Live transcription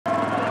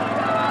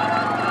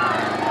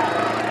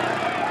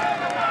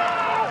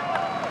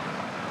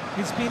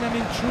It's been an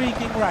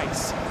intriguing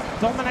race,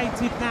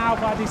 dominated now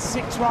by this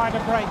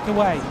 6-rider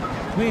breakaway,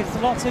 with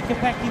Lotte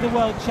Kopecky, the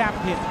world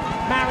champion,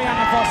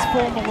 Marianne Vos,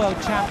 former world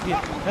champion,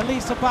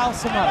 Elisa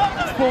Balsamo,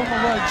 former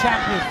world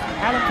champion,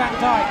 Ellen van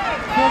Dijk,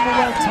 former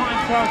world time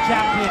trial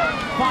champion,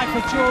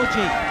 Pfeiffer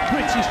Georgie,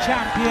 British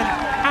champion,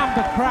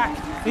 Amber Crack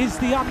is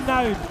the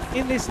unknown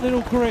in this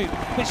little group,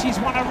 but she's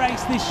won a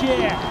race this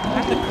year,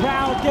 and the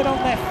crowd get on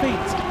their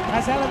feet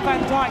as Ellen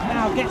van Dijk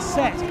now gets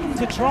set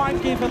to try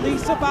and give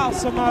Elisa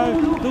Balsamo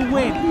the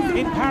win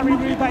in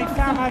Paris-Roubaix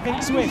Femmes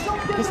avec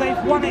ZWIFT, because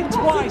they've won it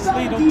twice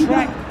lead on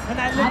track, and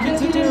they're looking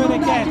to do it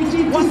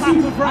again. One lap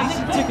of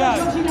racing to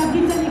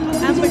go.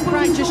 Amber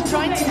Crack just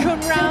trying to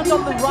come round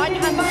on the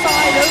right-hand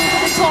side over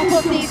the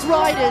top of these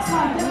riders.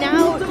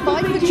 Now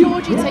Pfeiffer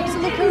Georgie takes a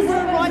look over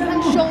her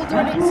right-hand shoulder,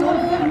 and it's all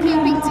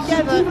keeping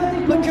together,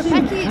 but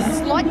Kopecky is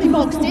slightly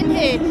boxed in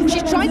here.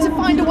 She's trying to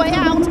find a way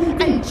out,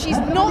 and she's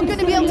not going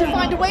to be able to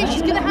find a way.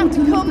 She's going to have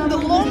to come the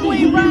long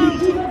way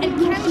round, and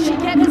can she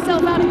get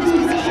herself out of this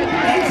position?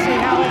 Let's see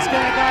how it's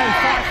going to go.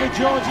 Pfeiffer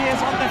Georgie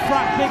is on the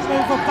front, big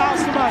move of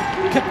Balsamo.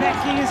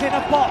 Kopecky is in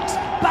a box.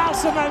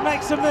 Balsamo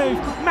makes a move.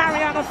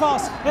 Marianne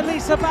Vos,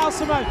 Elisa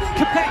Balsamo.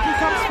 Kopecky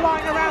comes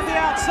flying around the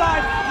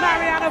outside.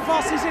 Marianne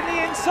Vos is in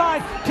the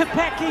inside.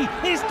 Kopecky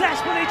is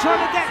desperately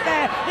trying to get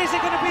there. Is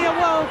it going to be a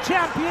world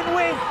champion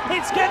win?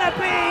 It's going to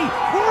be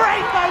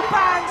Rainbow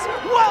Bands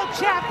world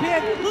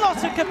champion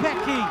Lotte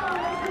Kopecky.